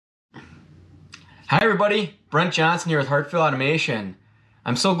Hi everybody, Brent Johnson here with Hartfield Automation.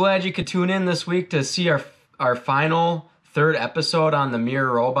 I'm so glad you could tune in this week to see our final third episode on the MIR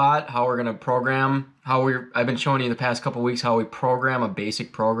robot, how we're going to program, I've been showing you the past couple weeks how we program a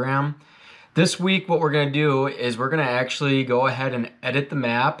basic program. This week what we're going to do is we're going to actually go ahead and edit the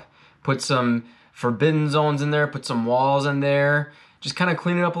map, put some forbidden zones in there, put some walls in there, just kind of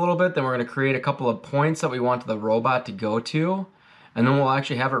clean it up a little bit. Then we're going to create a couple of points that we want the robot to go to, and then we'll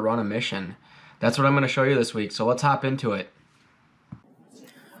actually have it run a mission. That's what I'm going to show you this week, so let's hop into it.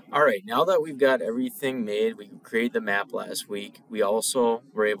 Alright, now that we've got everything made, we created the map last week, we also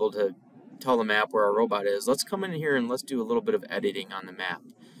were able to tell the map where our robot is. Let's come in here and let's do a little bit of editing on the map.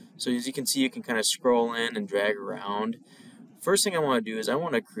 So as you can see, you can kind of scroll in and drag around. First thing I want to do is I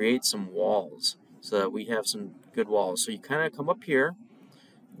want to create some walls so that we have some good walls. So you kind of come up here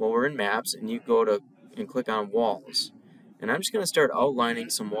while we're in maps and you go to and click on walls. And I'm just going to start outlining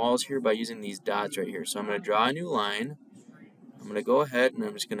some walls here by using these dots right here. So I'm going to draw a new line. I'm going to go ahead and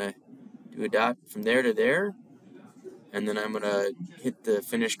I'm just going to do a dot from there to there. And then I'm going to hit the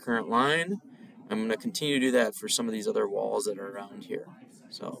finish current line. I'm going to continue to do that for some of these other walls that are around here.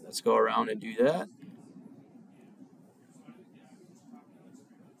 So let's go around and do that.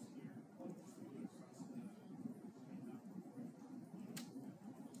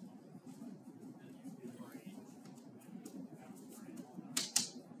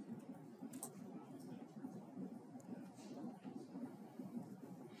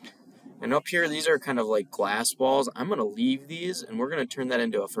 And up here, these are kind of like glass walls. I'm going to leave these, and we're going to turn that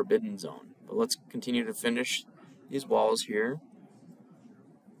into a forbidden zone. But let's continue to finish these walls here.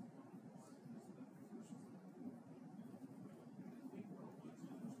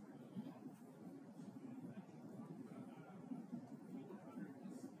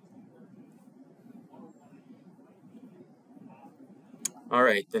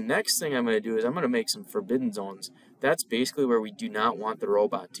 Alright, the next thing I'm going to do is I'm going to make some forbidden zones. That's basically where we do not want the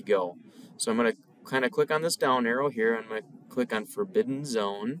robot to go. So I'm going to kind of click on this down arrow here. I'm going to click on forbidden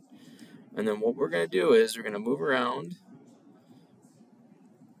zone. And then what we're going to do is we're going to move around.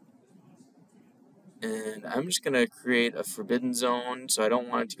 And I'm just going to create a forbidden zone. So I don't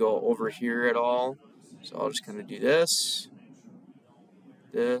want it to go over here at all. So I'll just kind of do this.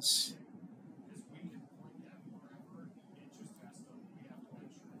 This.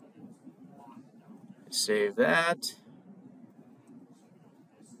 Save that.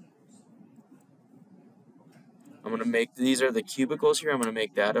 I'm going to make, these are the cubicles here, I'm going to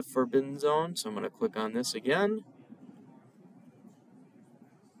make that a forbidden zone. So I'm going to click on this again.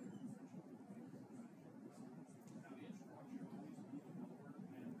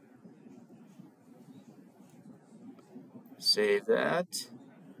 Save that.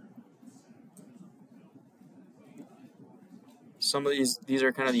 Some of these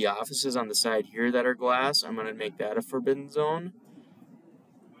are kind of the offices on the side here that are glass. I'm going to make that a forbidden zone.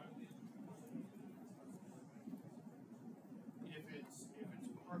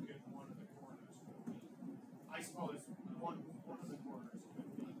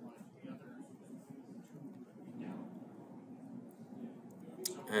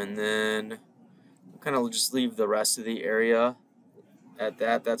 And then kind of just leave the rest of the area at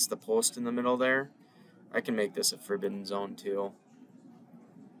that. That's the post in the middle there. I can make this a forbidden zone too.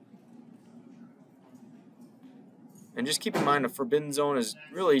 And just keep in mind, a forbidden zone is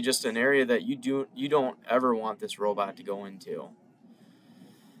really just an area that you don't ever want this robot to go into.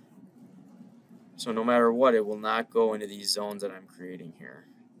 So no matter what, it will not go into these zones that I'm creating here.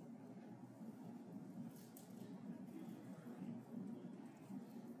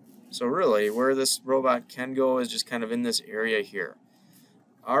 So really, where this robot can go is just kind of in this area here.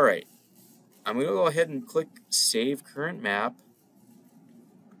 Alright, I'm going to go ahead and click Save Current Map.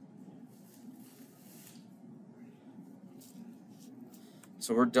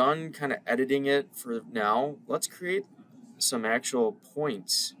 So we're done kind of editing it for now. Let's create some actual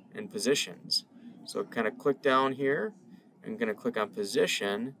points and positions. So kind of click down here. I'm going to click on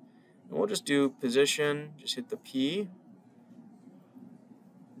Position. And we'll just do Position, just hit the P.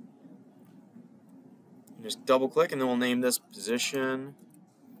 And just double click and then we'll name this Position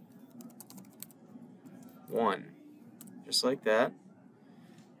 1. Just like that.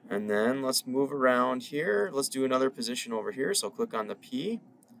 And then let's move around here. Let's do another position over here. So click on the P.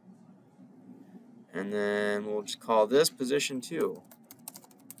 And then we'll just call this position 2.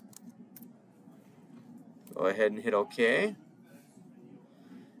 Go ahead and hit OK.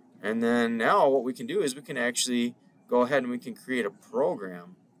 And then now what we can do is we can actually go ahead and we can create a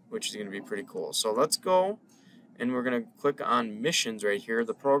program, which is going to be pretty cool. So let's go and we're going to click on missions right here.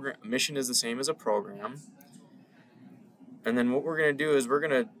 The program mission is the same as a program. And then what we're going to do is we're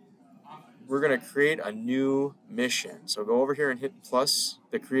going to we're going to create a new mission. So go over here and hit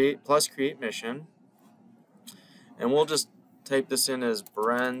create mission, and we'll just type this in as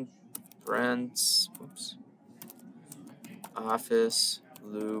Brent's office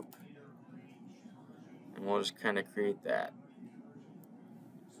loop, and we'll just kind of create that.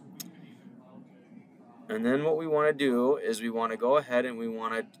 And then what we want to do is we want to go ahead and we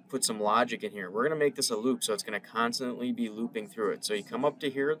want to put some logic in here. We're going to make this a loop, so it's going to constantly be looping through it. So you come up to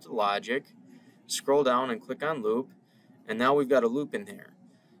here at the logic, scroll down and click on loop, and now we've got a loop in there.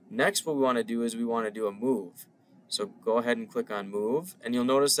 Next, what we want to do is we want to do a move. So go ahead and click on move, and you'll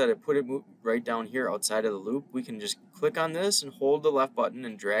notice that it put it right down here outside of the loop. We can just click on this and hold the left button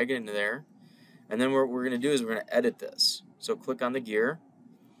and drag it into there. And then what we're going to do is we're going to edit this. So click on the gear,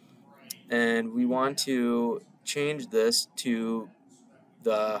 and we want to change this to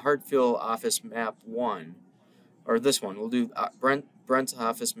the Hartfield Office Map 1, or this one. We'll do Brent's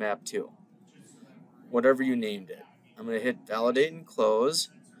Office Map 2, whatever you named it. I'm going to hit validate and close.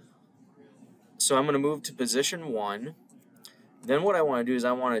 So I'm going to move to position 1. Then what I want to do is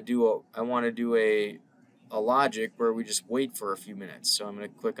I want to do a logic where we just wait for a few minutes. So I'm going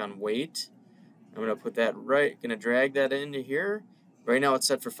to click on wait. I'm going to put that going to drag that into here. Right now it's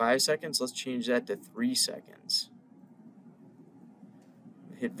set for 5 seconds. Let's change that to 3 seconds.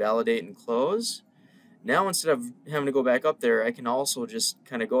 Hit validate and close. Now instead of having to go back up there, I can also just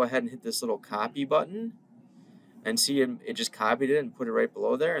kind of go ahead and hit this little copy button, and see it just copied it and put it right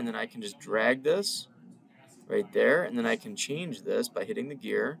below there, and then I can just drag this right there, and then I can change this by hitting the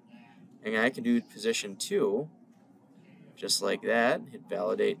gear, and I can do position 2 just like that. Hit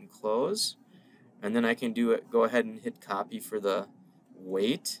validate and close, and then I can go ahead and hit copy for the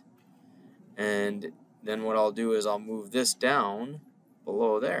wait, and then what I'll do is I'll move this down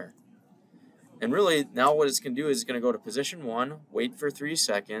below there. And really now what it's going to do is it's going to go to position 1, wait for 3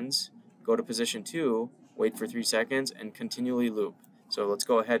 seconds, go to position 2, wait for 3 seconds, and continually loop. So let's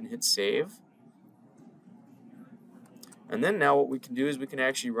go ahead and hit save. And then now what we can do is we can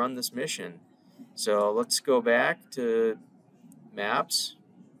actually run this mission. So let's go back to maps.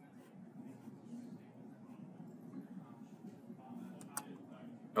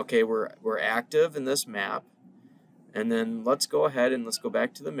 Okay, we're active in this map, and then let's go ahead and let's go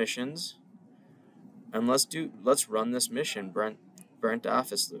back to the missions, and let's run this mission, Brent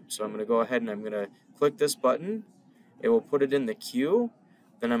Office Loop. So I'm going to go ahead and I'm going to click this button. It will put it in the queue.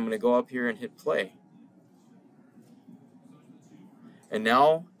 Then I'm going to go up here and hit play, and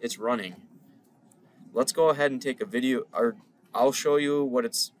now it's running. Let's go ahead and take a video, or I'll show you what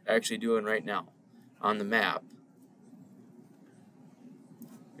it's actually doing right now on the map.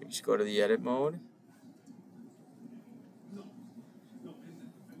 Just go to the edit mode.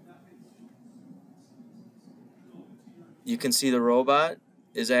 You can see the robot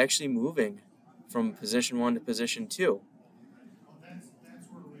is actually moving from position 1 to position 2.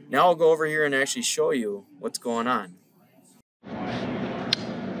 Now I'll go over here and actually show you what's going on.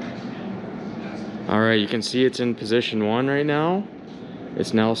 Alright, you can see it's in position 1 right now.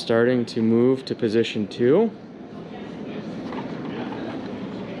 It's now starting to move to position 2.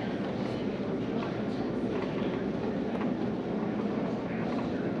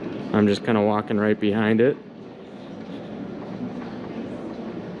 I'm just kind of walking right behind it.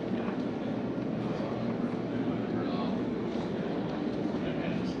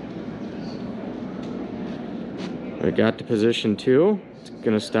 I got to position 2. It's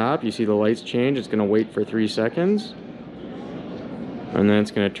going to stop. You see the lights change. It's going to wait for 3 seconds. And then it's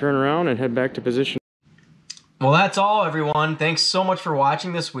going to turn around and head back to position. Well, that's all, everyone. Thanks so much for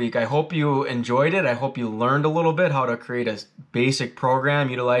watching this week. I hope you enjoyed it. I hope you learned a little bit how to create a basic program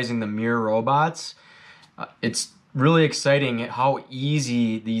utilizing the MIR robots. It's really exciting how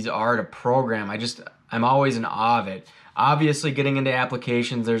easy these are to program. I'm always in awe of it. Obviously, getting into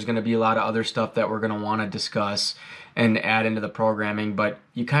applications, there's going to be a lot of other stuff that we're going to want to discuss and add into the programming, but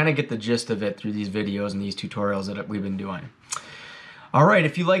you kind of get the gist of it through these videos and these tutorials that we've been doing. Alright,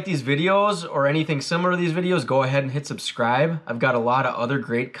 if you like these videos or anything similar to these videos, go ahead and hit subscribe. I've got a lot of other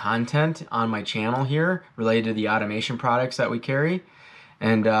great content on my channel here related to the automation products that we carry.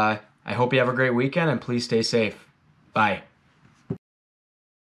 And I hope you have a great weekend, and please stay safe. Bye.